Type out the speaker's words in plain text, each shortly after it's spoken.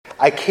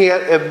I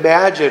can't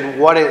imagine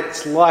what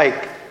it's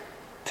like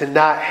to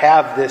not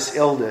have this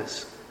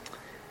illness.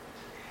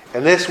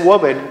 And this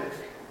woman,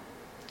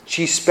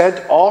 she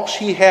spent all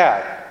she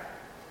had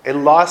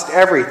and lost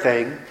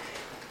everything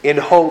in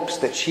hopes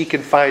that she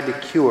can find a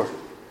cure.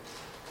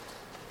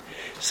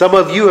 Some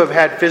of you have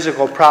had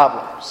physical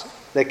problems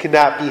that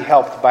cannot be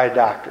helped by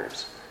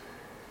doctors.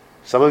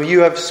 Some of you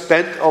have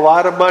spent a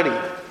lot of money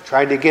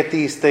trying to get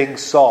these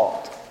things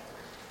solved.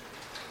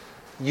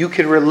 You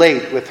can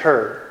relate with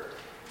her.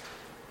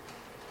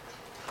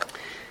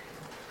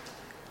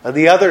 On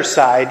the other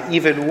side,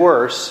 even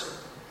worse,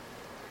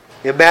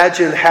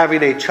 imagine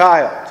having a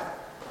child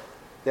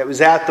that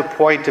was at the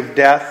point of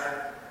death,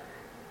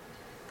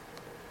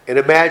 and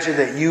imagine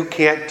that you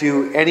can't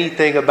do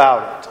anything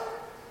about it.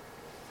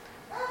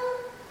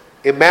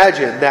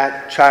 Imagine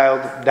that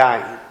child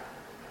dying.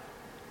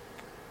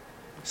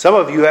 Some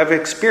of you have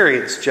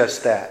experienced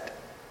just that.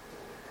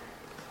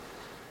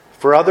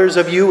 For others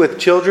of you with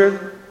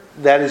children,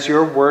 that is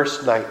your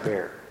worst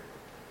nightmare.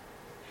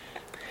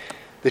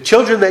 The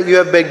children that you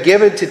have been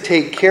given to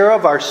take care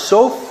of are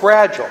so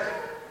fragile.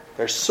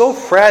 They're so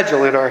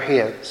fragile in our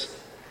hands.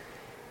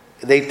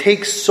 They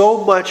take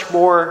so much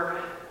more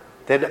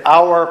than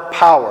our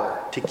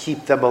power to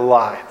keep them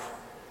alive.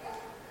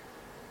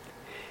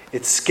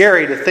 It's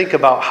scary to think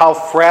about how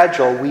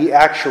fragile we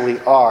actually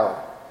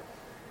are.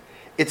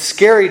 It's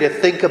scary to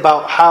think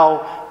about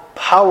how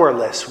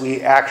powerless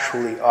we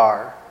actually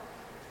are.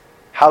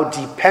 How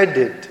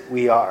dependent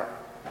we are.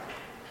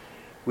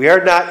 We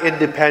are not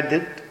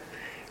independent.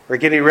 We're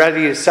getting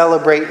ready to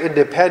celebrate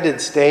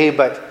Independence Day,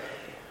 but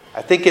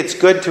I think it's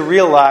good to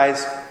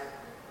realize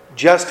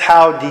just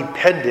how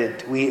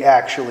dependent we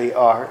actually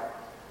are.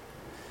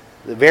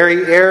 The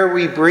very air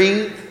we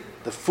breathe,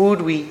 the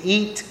food we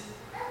eat,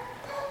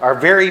 our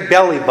very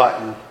belly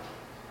button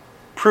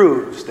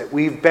proves that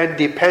we've been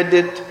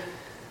dependent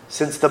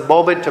since the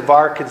moment of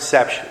our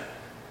conception.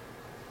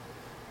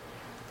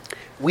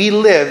 We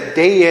live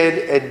day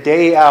in and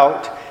day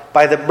out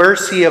by the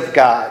mercy of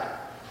God.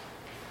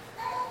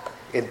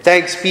 And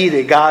thanks be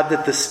to God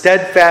that the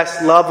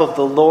steadfast love of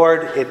the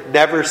Lord, it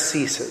never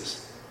ceases.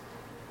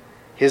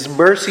 His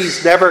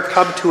mercies never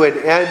come to an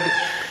end.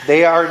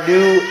 They are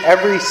new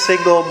every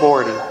single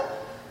morning.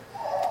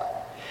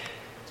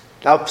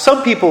 Now,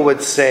 some people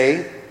would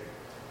say,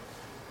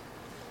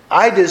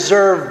 I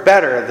deserve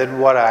better than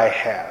what I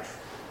have.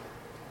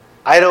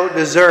 I don't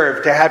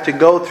deserve to have to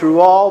go through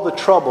all the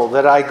trouble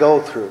that I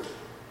go through.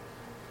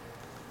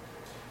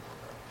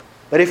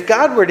 But if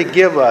God were to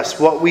give us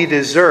what we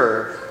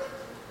deserve,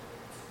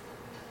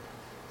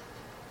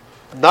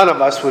 none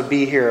of us would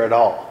be here at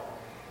all.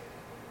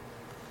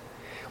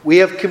 We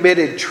have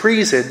committed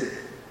treason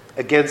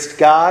against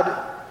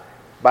God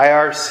by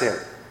our sin.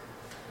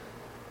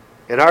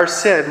 In our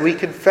sin, we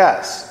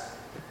confess.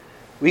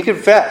 We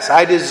confess,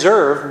 I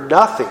deserve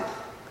nothing.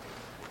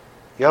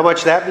 You know how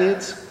much that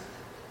means?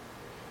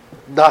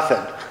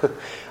 Nothing.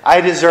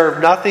 I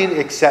deserve nothing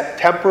except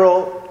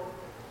temporal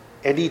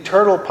and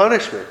eternal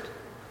punishment.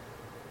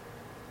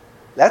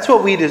 That's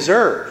what we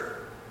deserve.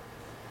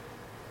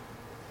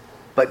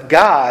 But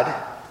God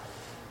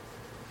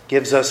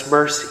gives us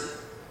mercy.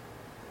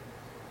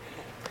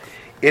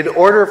 In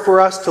order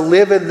for us to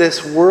live in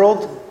this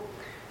world,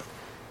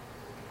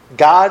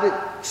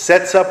 God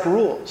sets up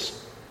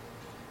rules.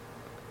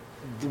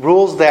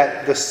 Rules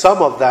that the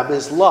sum of them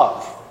is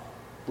love.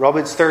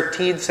 Romans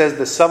 13 says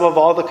the sum of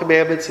all the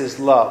commandments is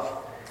love.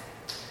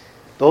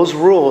 Those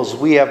rules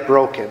we have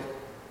broken.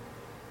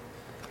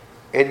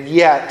 And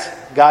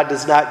yet, God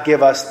does not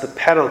give us the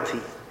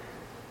penalty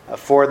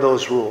for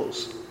those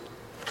rules.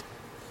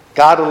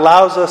 God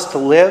allows us to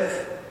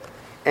live,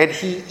 and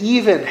He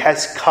even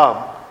has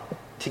come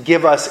to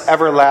give us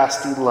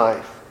everlasting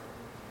life.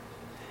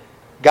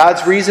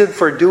 God's reason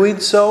for doing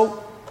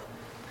so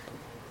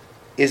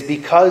is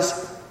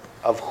because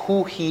of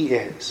who He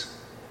is.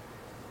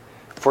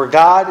 For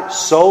God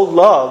so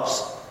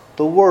loves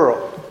the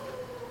world.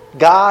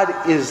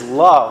 God is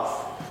love.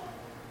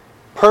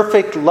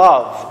 Perfect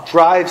love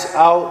drives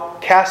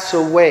out, casts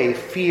away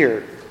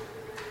fear.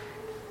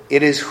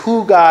 It is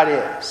who God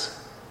is.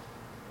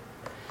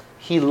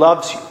 He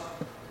loves you.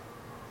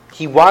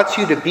 He wants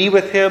you to be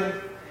with Him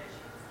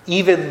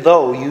even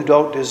though you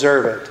don't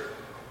deserve it.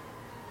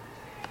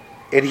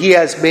 And He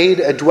has made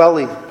a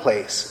dwelling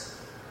place.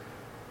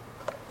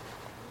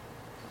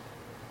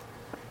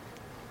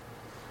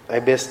 I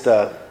missed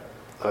a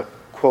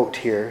quote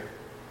here.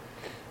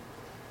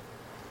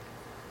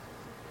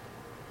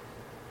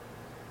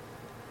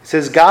 It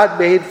says, God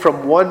made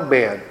from one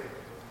man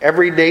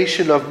every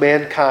nation of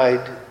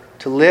mankind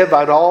to live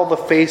on all the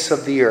face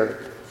of the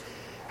earth,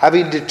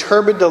 having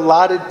determined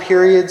allotted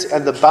periods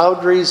and the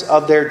boundaries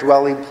of their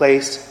dwelling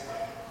place,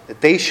 that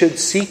they should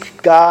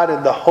seek God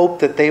in the hope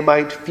that they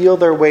might feel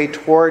their way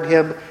toward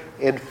Him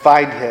and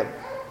find Him.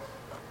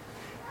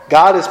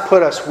 God has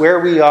put us where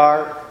we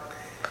are.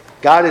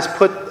 God has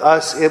put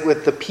us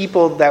with the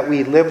people that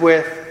we live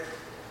with.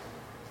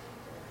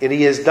 And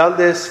He has done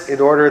this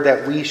in order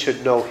that we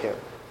should know Him.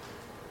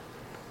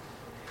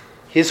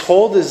 His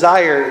whole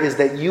desire is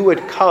that you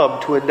would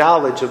come to a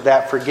knowledge of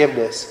that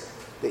forgiveness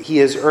that he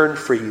has earned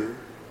for you.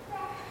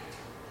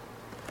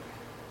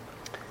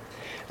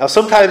 Now,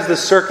 sometimes the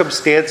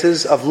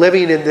circumstances of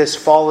living in this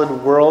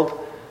fallen world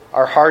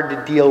are hard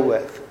to deal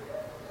with.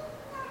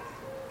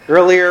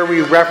 Earlier,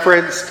 we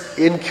referenced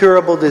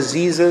incurable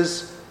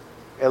diseases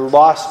and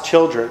lost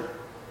children.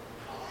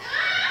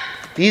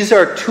 These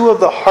are two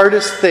of the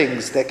hardest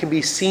things that can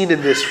be seen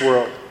in this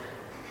world,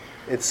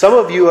 and some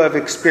of you have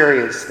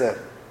experienced them.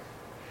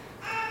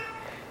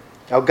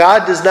 Now,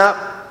 God does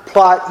not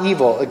plot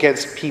evil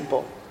against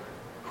people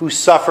who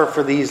suffer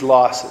for these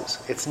losses.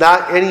 It's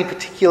not any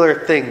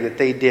particular thing that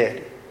they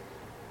did.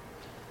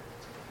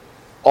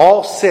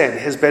 All sin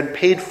has been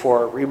paid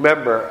for,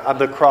 remember, on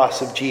the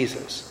cross of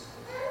Jesus.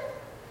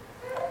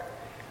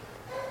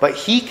 But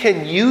he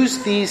can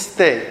use these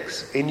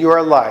things in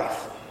your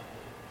life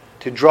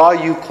to draw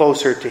you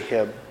closer to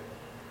him.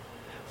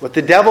 What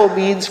the devil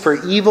means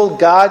for evil,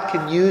 God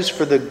can use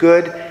for the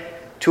good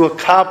to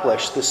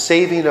accomplish the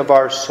saving of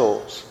our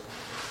souls.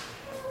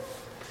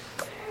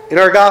 In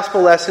our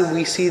gospel lesson,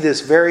 we see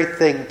this very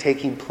thing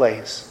taking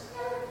place.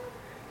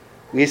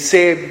 We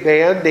see a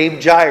man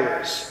named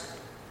Jairus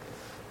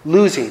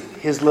losing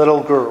his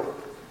little girl.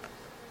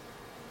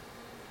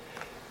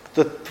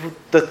 The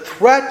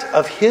threat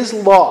of his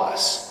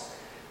loss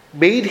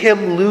made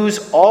him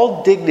lose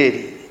all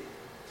dignity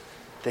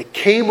that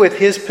came with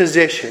his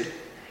position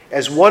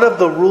as one of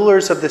the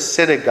rulers of the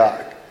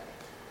synagogue.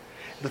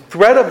 The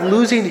threat of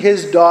losing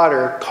his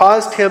daughter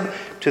caused him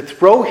to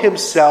throw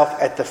himself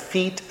at the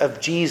feet of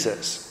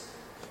Jesus,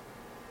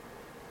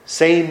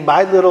 saying,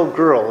 "My little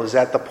girl is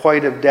at the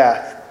point of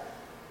death.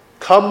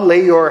 Come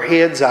lay your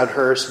hands on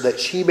her so that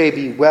she may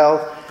be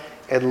well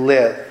and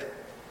live."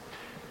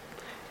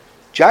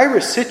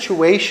 Jairus'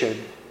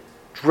 situation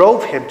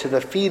drove him to the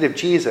feet of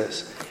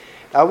Jesus.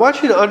 Now, I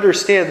want you to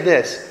understand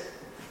this.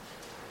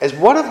 As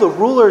one of the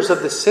rulers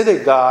of the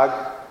synagogue,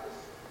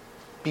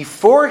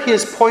 before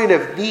his point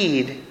of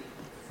need,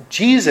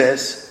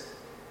 Jesus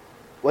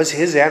was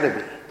his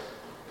enemy.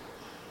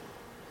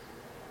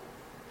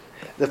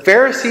 The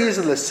Pharisees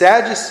and the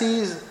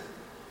Sadducees,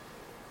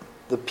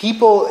 the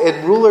people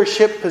in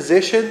rulership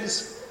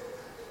positions,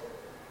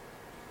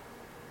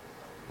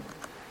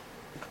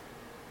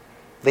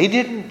 they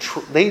didn't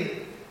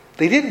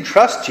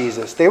trust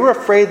Jesus. They were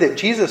afraid that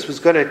Jesus was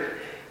going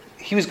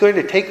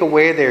to take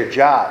away their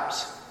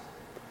jobs.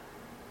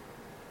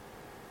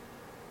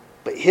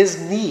 But his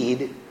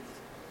need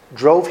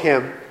drove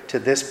him to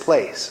this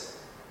place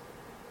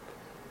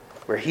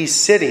where he's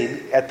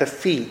sitting at the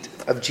feet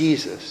of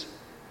Jesus.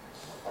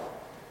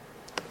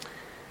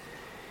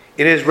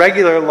 In his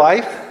regular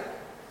life,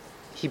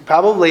 he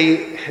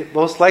probably,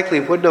 most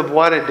likely, wouldn't have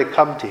wanted to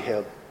come to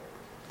him.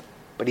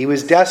 But he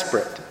was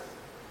desperate.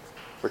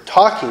 We're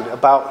talking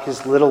about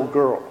his little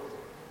girl.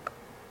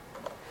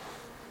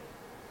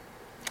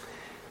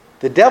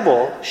 The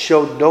devil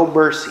showed no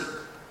mercy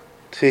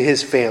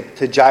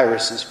to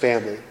Jairus'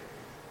 family.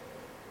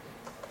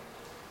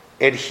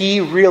 And he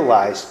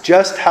realized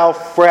just how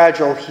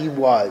fragile he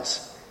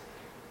was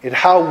and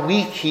how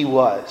weak he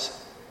was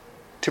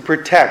to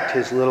protect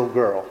his little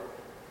girl.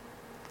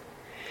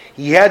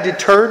 He had to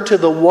turn to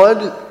the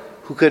one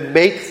who could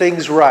make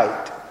things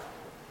right.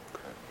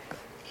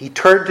 He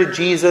turned to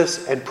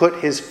Jesus and put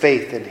his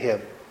faith in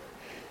him.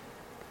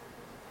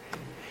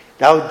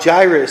 Now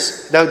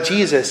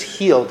Jesus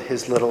healed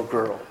his little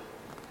girl.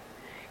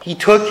 He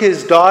took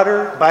his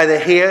daughter by the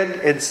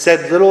hand and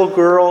said, "Little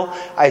girl,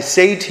 I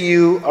say to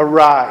you,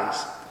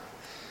 arise."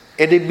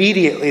 And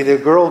immediately the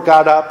girl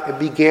got up and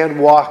began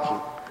walking.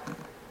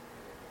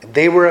 And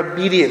they were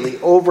immediately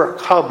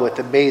overcome with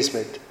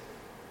amazement.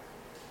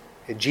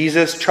 And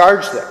Jesus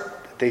charged them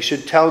that they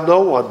should tell no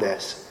one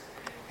this,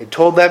 and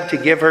told them to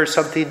give her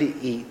something to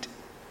eat.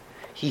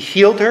 He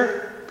healed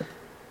her.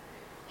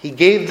 He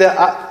gave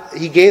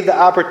the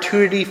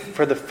opportunity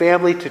for the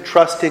family to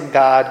trust in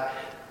God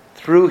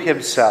through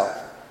himself.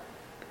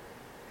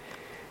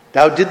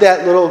 Now, did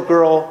that little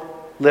girl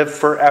live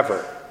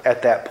forever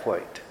at that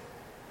point?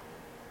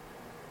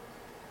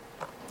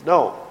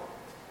 No.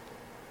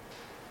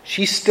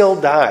 She still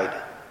died.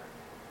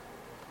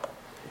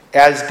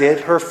 As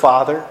did her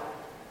father,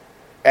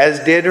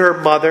 as did her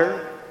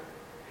mother,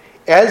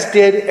 as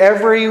did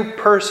every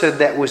person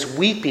that was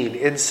weeping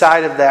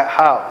inside of that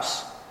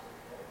house.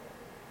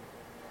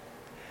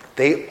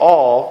 They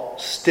all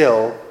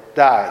still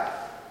died.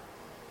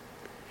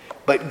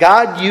 But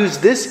God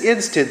used this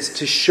instance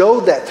to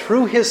show that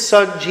through his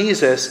son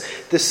Jesus,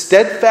 the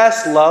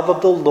steadfast love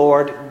of the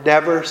Lord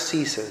never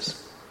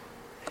ceases.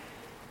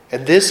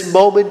 And this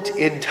moment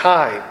in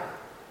time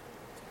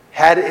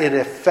had an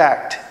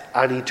effect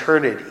on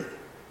eternity.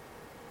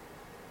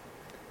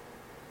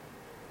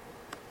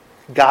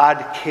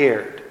 God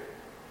cared.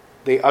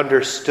 They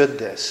understood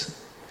this.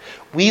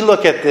 We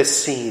look at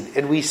this scene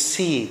and we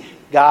see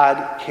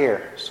God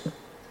cares.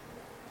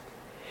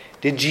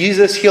 Did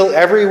Jesus heal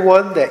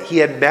everyone that he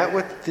had met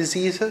with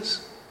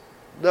diseases?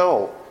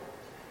 No.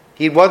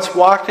 He once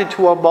walked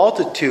into a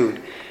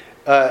multitude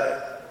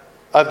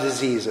of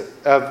diseases,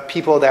 of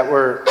people that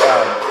were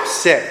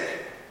sick.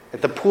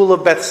 At the pool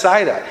of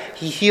Bethsaida,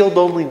 he healed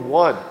only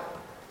one.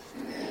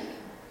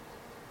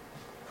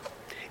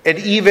 And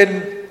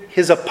even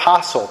his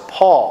apostle,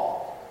 Paul,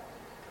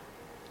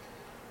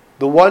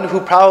 the one who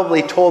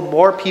probably told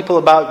more people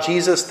about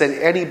Jesus than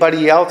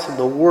anybody else in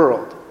the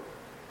world,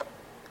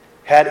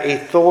 had a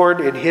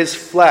thorn in his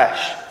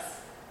flesh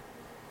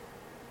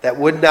that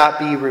would not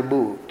be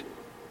removed.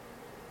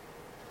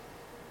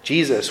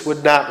 Jesus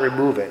would not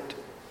remove it.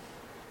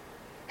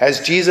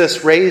 Has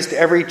Jesus raised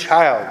every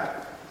child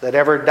that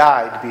ever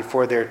died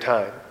before their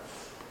time?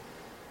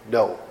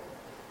 No.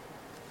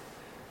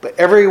 But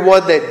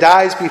everyone that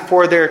dies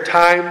before their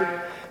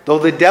time, though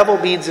the devil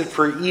means it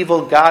for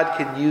evil, God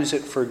can use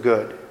it for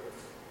good.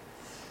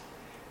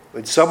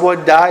 When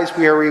someone dies,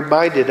 we are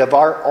reminded of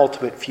our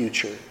ultimate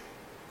future.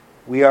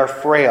 We are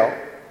frail.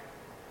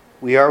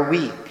 We are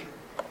weak.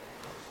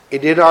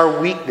 And in our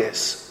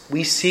weakness,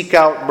 we seek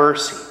out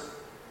mercy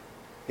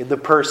in the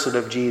person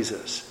of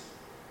Jesus.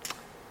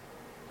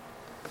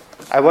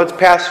 I once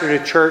pastored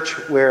a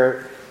church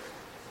where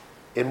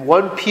in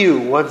one pew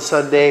one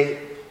Sunday,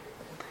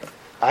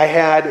 I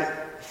had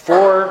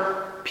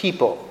 4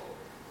 people,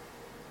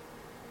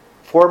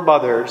 4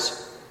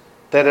 mothers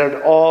that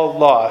had all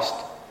lost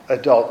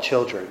adult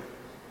children.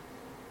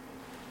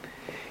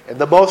 And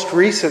the most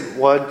recent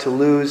one to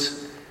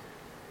lose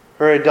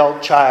her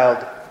adult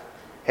child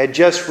had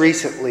just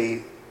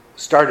recently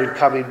started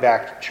coming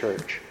back to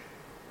church.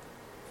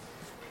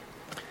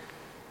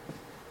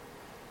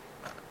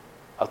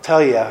 I'll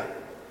tell you,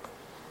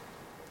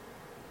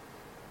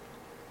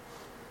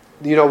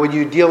 when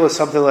you deal with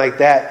something like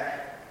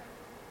that,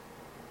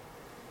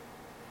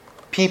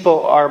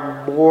 people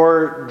are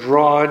more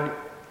drawn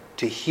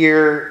to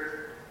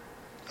hear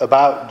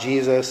about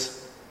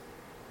Jesus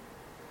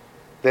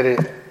than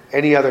in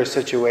any other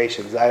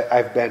situations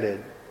I've been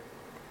in.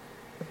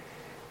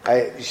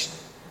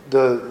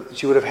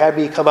 She would have had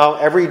me come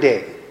out every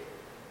day.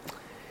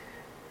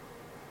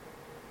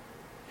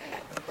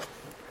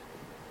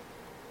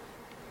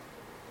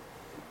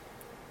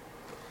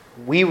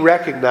 We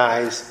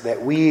recognize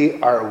that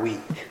we are weak.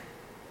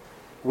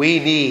 We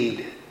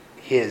need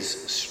His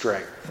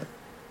strength.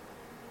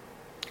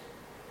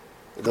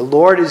 The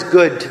Lord is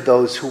good to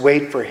those who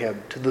wait for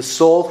Him, to the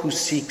soul who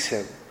seeks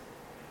Him.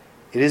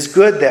 It is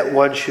good that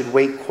one should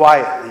wait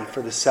quietly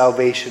for the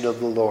salvation of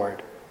the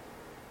Lord.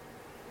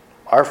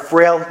 Our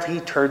frailty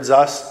turns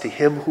us to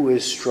Him who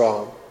is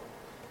strong.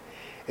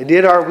 And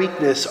in our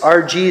weakness,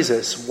 our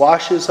Jesus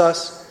washes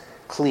us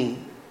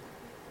clean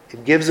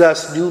and gives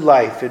us new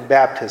life in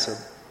baptism.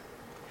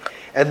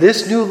 And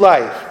this new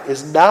life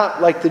is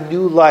not like the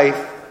new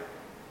life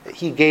that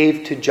He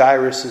gave to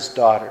Jairus'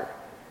 daughter.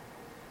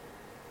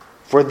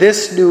 For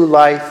this new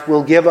life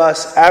will give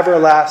us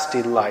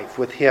everlasting life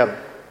with Him,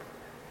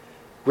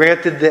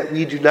 granted that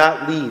we do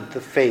not leave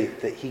the faith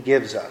that He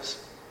gives us.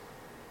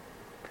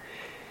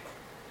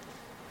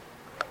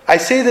 I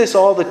say this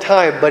all the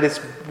time, but it's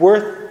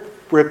worth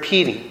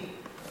repeating.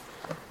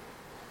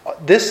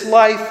 This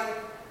life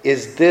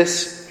is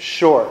this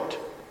short.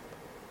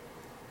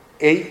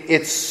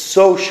 It's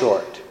so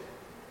short.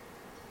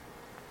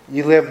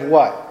 You live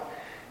what?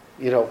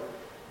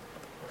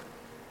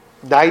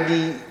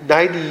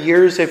 90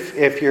 years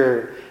if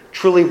you're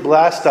truly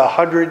blessed,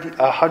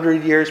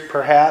 100 years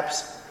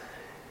perhaps.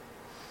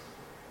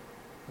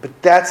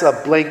 But that's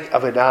a blink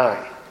of an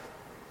eye.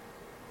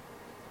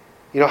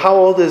 How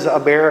old is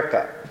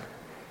America?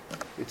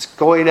 It's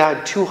going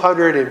on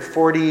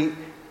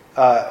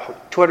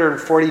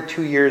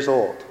 242 years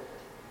old,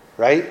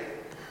 right?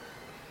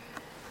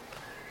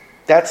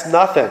 That's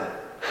nothing.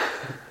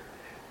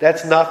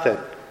 That's nothing.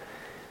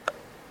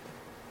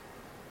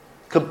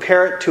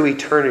 Compare it to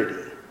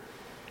eternity.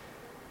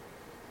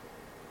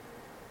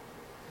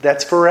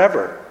 That's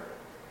forever.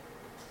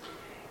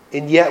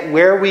 And yet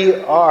where we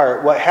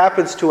are, what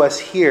happens to us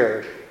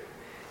here,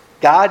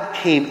 God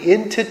came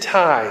into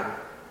time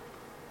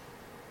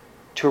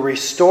to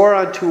restore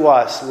unto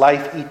us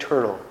life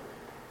eternal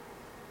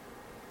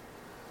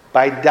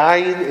by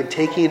dying and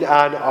taking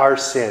on our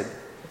sin.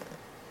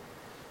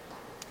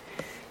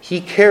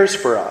 He cares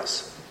for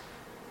us.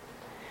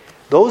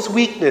 Those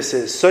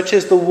weaknesses, such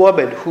as the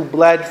woman who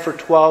bled for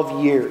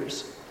 12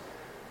 years,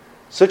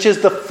 such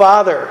as the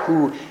father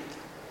who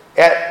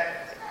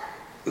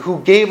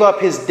gave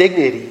up his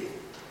dignity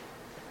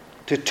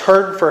to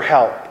turn for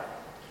help.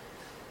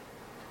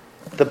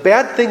 The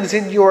bad things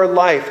in your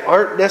life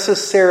aren't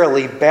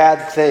necessarily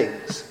bad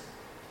things,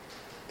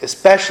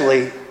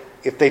 especially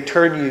if they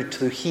turn you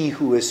to He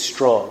who is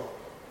strong.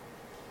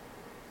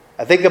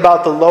 I think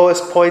about the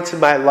lowest points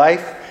in my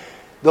life.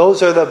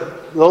 Those are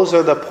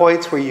the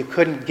points where you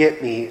couldn't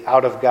get me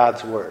out of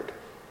God's Word.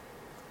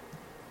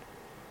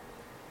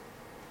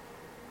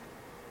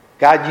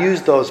 God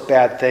used those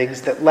bad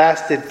things that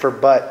lasted for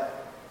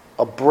but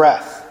a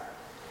breath,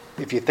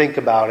 if you think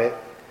about it,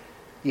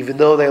 even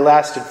though they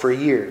lasted for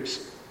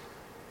years.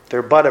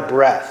 They're but a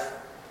breath.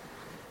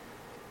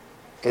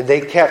 And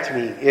they kept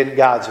me in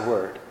God's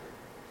Word.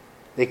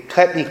 They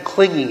kept me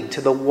clinging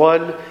to the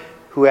one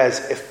who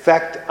has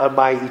effect on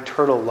my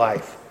eternal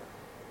life.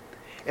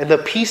 And the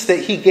peace that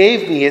he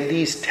gave me in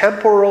these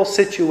temporal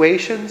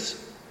situations,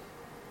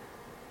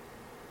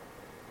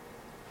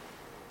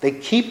 they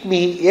keep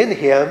me in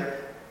him.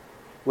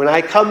 When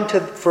I come to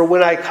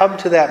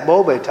that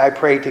moment, I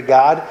pray to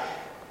God,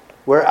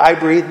 where I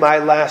breathe my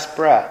last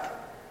breath.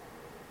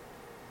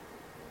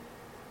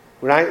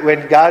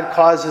 When God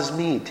causes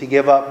me to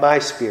give up my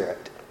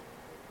spirit.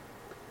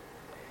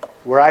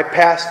 Where I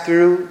pass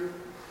through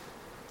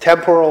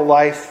temporal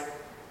life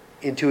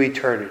into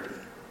eternity.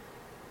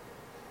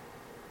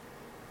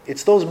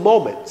 It's those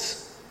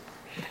moments.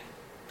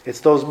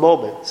 It's those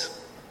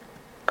moments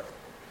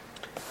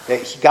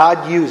that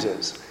God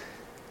uses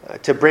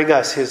to bring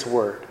us his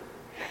word.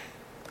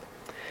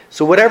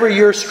 So whatever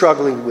you're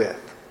struggling with,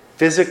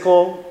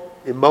 physical,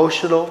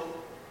 emotional,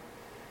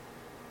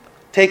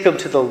 take them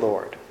to the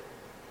Lord.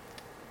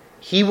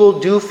 He will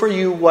do for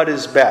you what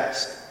is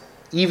best,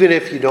 even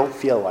if you don't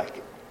feel like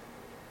it.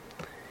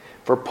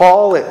 For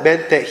Paul, it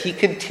meant that he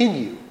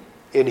continued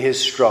in his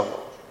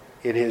struggle,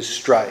 in his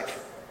strife.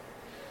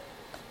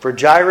 For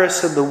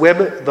Jairus and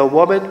the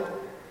woman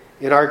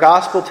in our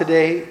gospel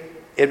today,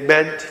 it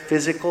meant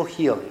physical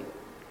healing.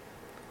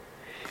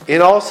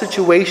 In all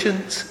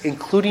situations,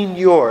 including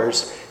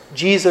yours,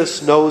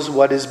 Jesus knows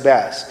what is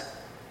best.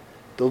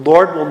 The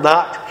Lord will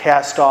not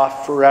cast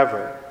off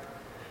forever.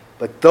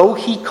 But though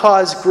he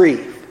cause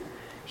grief,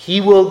 he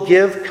will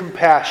give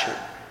compassion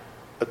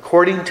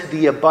according to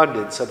the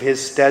abundance of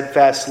his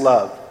steadfast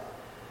love.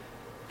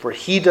 For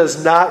he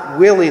does not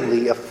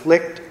willingly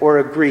afflict or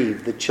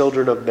aggrieve the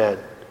children of men.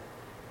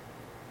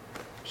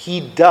 He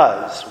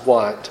does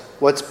want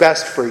what's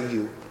best for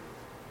you.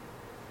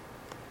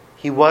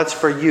 He wants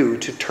for you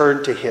to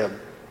turn to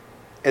him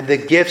and the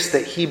gifts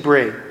that he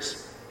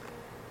brings.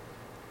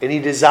 And he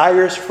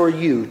desires for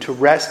you to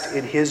rest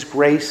in his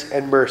grace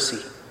and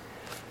mercy,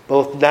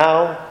 both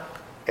now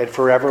and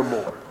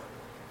forevermore.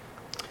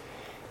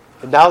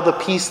 And now the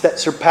peace that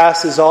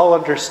surpasses all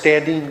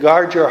understanding,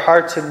 guard your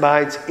hearts and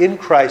minds in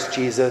Christ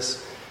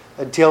Jesus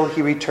until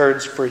he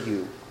returns for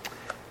you.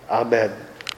 Amen.